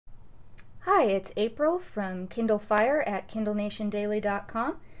Hi, it's April from Kindle Fire at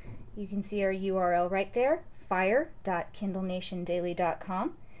kindlenationdaily.com. You can see our URL right there,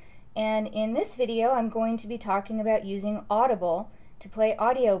 fire.kindlenationdaily.com. And in this video, I'm going to be talking about using Audible to play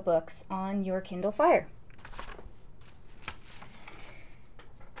audiobooks on your Kindle Fire.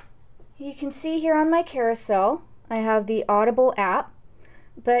 You can see here on my carousel, I have the Audible app,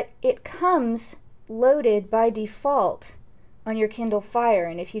 but it comes loaded by default on your Kindle Fire,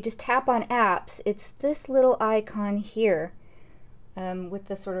 and if you just tap on apps, it's this little icon here with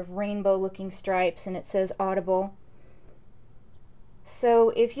the sort of rainbow looking stripes, and it says Audible.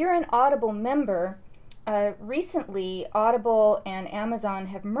 So if you're an Audible member, recently Audible and Amazon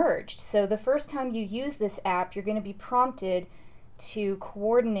have merged, so the first time you use this app you're going to be prompted to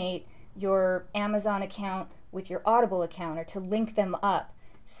coordinate your Amazon account with your Audible account, or to link them up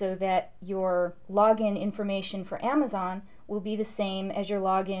so that your login information for Amazon will be the same as your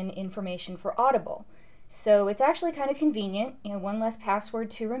login information for Audible. So it's actually kind of convenient, one less password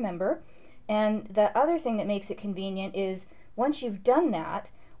to remember. And the other thing that makes it convenient is once you've done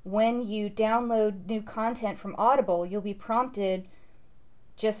that, when you download new content from Audible, you'll be prompted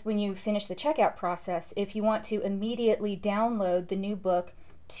just when you finish the checkout process if you want to immediately download the new book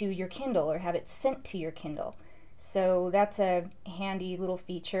to your Kindle or have it sent to your Kindle. So that's a handy little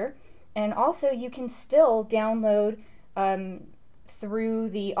feature. And also you can still download through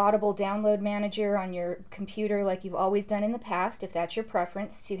the Audible Download Manager on your computer like you've always done in the past, if that's your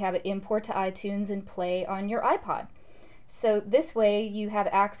preference, to have it import to iTunes and play on your iPod. So this way you have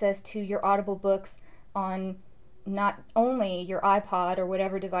access to your Audible books on not only your iPod or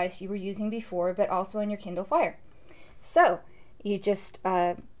whatever device you were using before, but also on your Kindle Fire. So you just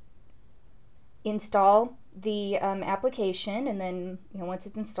install the application, and then once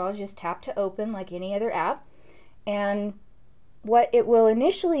it's installed, you just tap to open like any other app. And what it will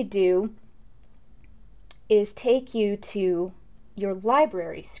initially do is take you to your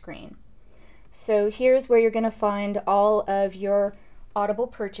library screen. So here's where you're going to find all of your Audible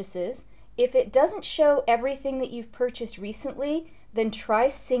purchases. If it doesn't show everything that you've purchased recently, then try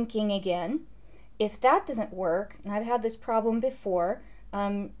syncing again. If that doesn't work, and I've had this problem before,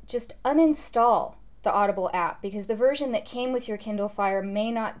 just uninstall the Audible app, because the version that came with your Kindle Fire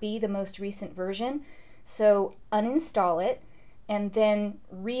may not be the most recent version. So uninstall it and then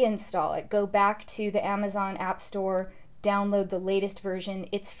reinstall it. Go back to the Amazon App Store, download the latest version.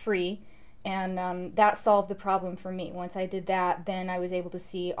 It's free, and that solved the problem for me. Once I did that, then I was able to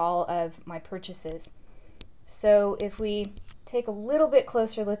see all of my purchases. So if we take a little bit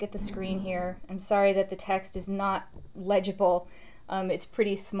closer look at the screen here, I'm sorry that the text is not legible. It's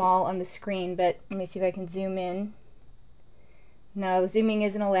pretty small on the screen, but let me see if I can zoom in. No, zooming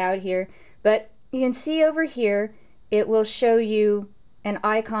isn't allowed here, but you can see over here it will show you an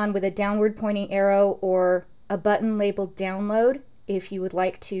icon with a downward pointing arrow or a button labeled download if you would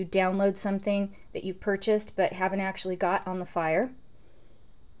like to download something that you've purchased but haven't actually got on the Fire.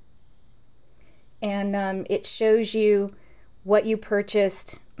 And it shows you what you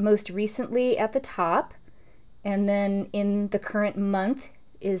purchased most recently at the top, and then in the current month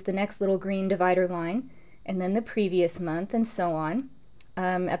is the next little green divider line, and then the previous month, and so on.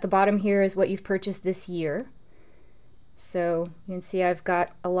 At the bottom here is what you've purchased this year. So you can see I've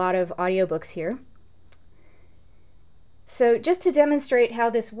got a lot of audiobooks here. So just to demonstrate how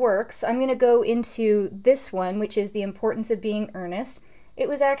this works, I'm going to go into this one, which is The Importance of Being Earnest. It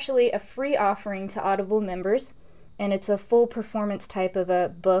was actually a free offering to Audible members, and it's a full performance type of a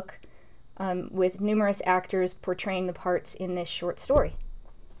book with numerous actors portraying the parts in this short story.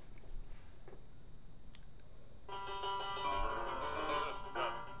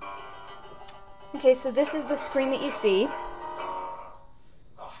 Okay, so this is the screen that you see.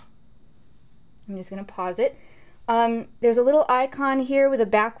 I'm just going to pause it. There's a little icon here with a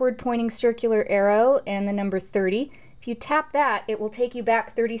backward pointing circular arrow and the number 30. If you tap that, it will take you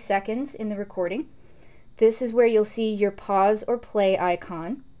back 30 seconds in the recording. This is where you'll see your pause or play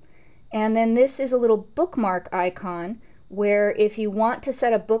icon. And then this is a little bookmark icon where if you want to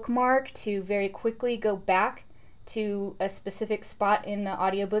set a bookmark to very quickly go back to a specific spot in the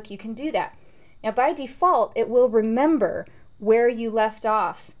audiobook, you can do that. Now by default, it will remember where you left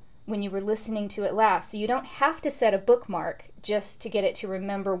off when you were listening to it last. So you don't have to set a bookmark just to get it to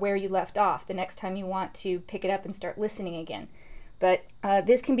remember where you left off the next time you want to pick it up and start listening again. But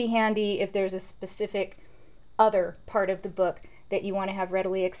this can be handy if there's a specific other part of the book that you want to have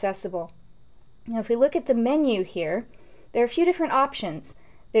readily accessible. Now if we look at the menu here, there are a few different options.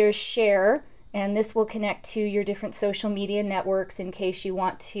 There's Share, and this will connect to your different social media networks in case you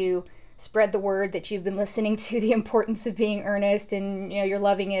want to spread the word that you've been listening to the importance of being earnest and you're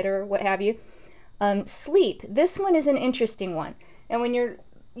loving it or what have you. Sleep. This one is an interesting one. And when you're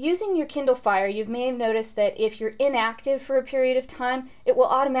using your Kindle Fire, you may have noticed that if you're inactive for a period of time, it will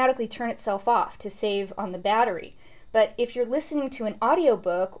automatically turn itself off to save on the battery. But if you're listening to an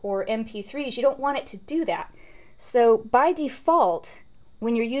audiobook or MP3s, you don't want it to do that. So by default,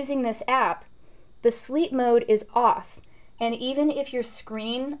 when you're using this app, the sleep mode is off. And even if your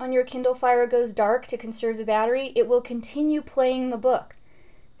screen on your Kindle Fire goes dark to conserve the battery, it will continue playing the book.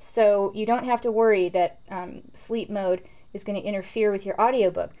 So you don't have to worry that sleep mode is going to interfere with your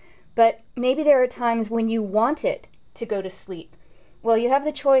audiobook. But maybe there are times when you want it to go to sleep. Well, you have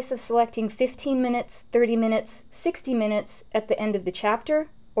the choice of selecting 15 minutes, 30 minutes, 60 minutes at the end of the chapter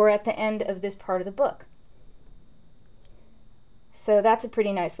or at the end of this part of the book. So that's a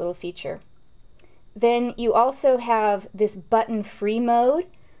pretty nice little feature. Then you also have this button-free mode,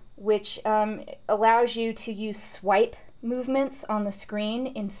 which allows you to use swipe movements on the screen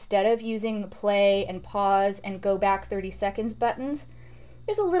instead of using the play and pause and go back 30 seconds buttons.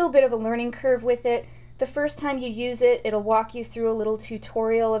 There's a little bit of a learning curve with it. The first time you use it, it'll walk you through a little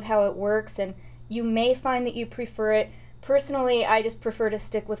tutorial of how it works, and you may find that you prefer it. Personally, I just prefer to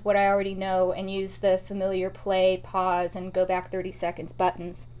stick with what I already know and use the familiar play, pause, and go back 30 seconds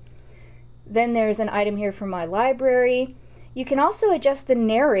buttons. Then there's an item here for my library. You can also adjust the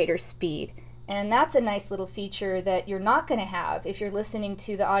narrator speed, and that's a nice little feature that you're not going to have if you're listening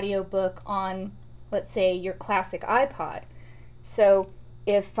to the audiobook on, let's say, your classic iPod. So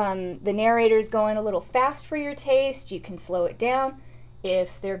if the narrator's going a little fast for your taste, you can slow it down. If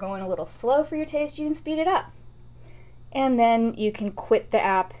they're going a little slow for your taste, you can speed it up. And then you can quit the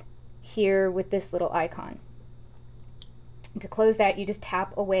app here with this little icon. And to close that, you just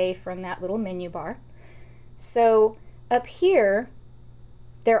tap away from that little menu bar. So up here,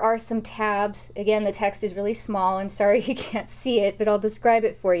 there are some tabs. Again, the text is really small. I'm sorry you can't see it, but I'll describe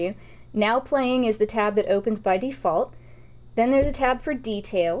it for you. Now Playing is the tab that opens by default. Then there's a tab for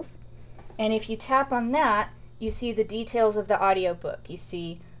details, and if you tap on that, you see the details of the audiobook. You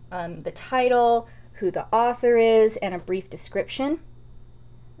see the title, who the author is, and a brief description.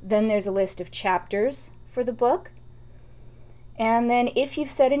 Then there's a list of chapters for the book. And then if you've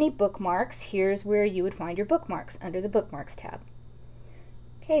set any bookmarks, here's where you would find your bookmarks, under the Bookmarks tab.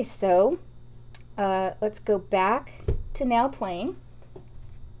 Okay, so let's go back to Now Playing,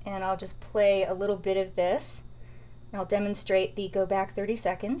 and I'll just play a little bit of this. I'll demonstrate the go back 30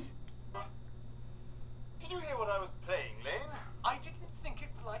 seconds. Did you hear what I was playing, Lane? I didn't think it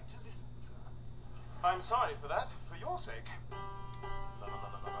polite to listen, sir. I'm sorry for that, for your sake.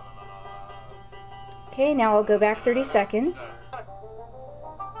 Okay, now I'll go back 30 seconds.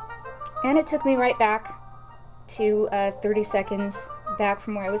 And it took me right back to 30 seconds back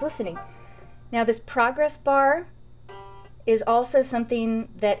from where I was listening. Now this progress bar is also something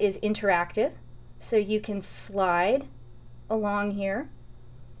that is interactive. So you can slide along here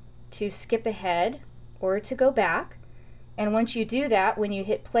to skip ahead or to go back. And once you do that, when you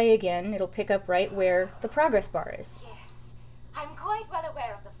hit play again, it'll pick up right where the progress bar is. Yes, I'm quite well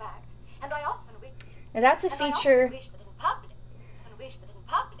aware of the fact, and I often wish. Now that's a feature.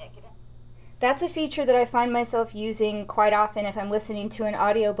 That's a feature that I find myself using quite often if I'm listening to an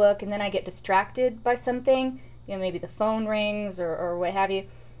audiobook and then I get distracted by something, maybe the phone rings or what have you.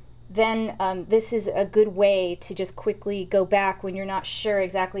 Then this is a good way to just quickly go back when you're not sure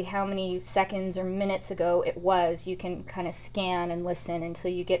exactly how many seconds or minutes ago it was. You can kind of scan and listen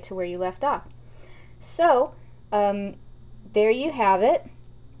until you get to where you left off. So there you have it.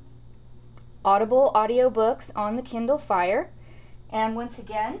 Audible audiobooks on the Kindle Fire. And once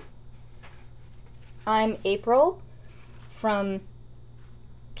again, I'm April from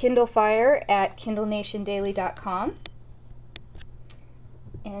Kindle Fire at kindlenationdaily.com.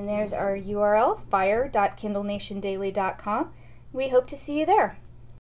 And there's our URL, fire.kindlenationdaily.com. We hope to see you there.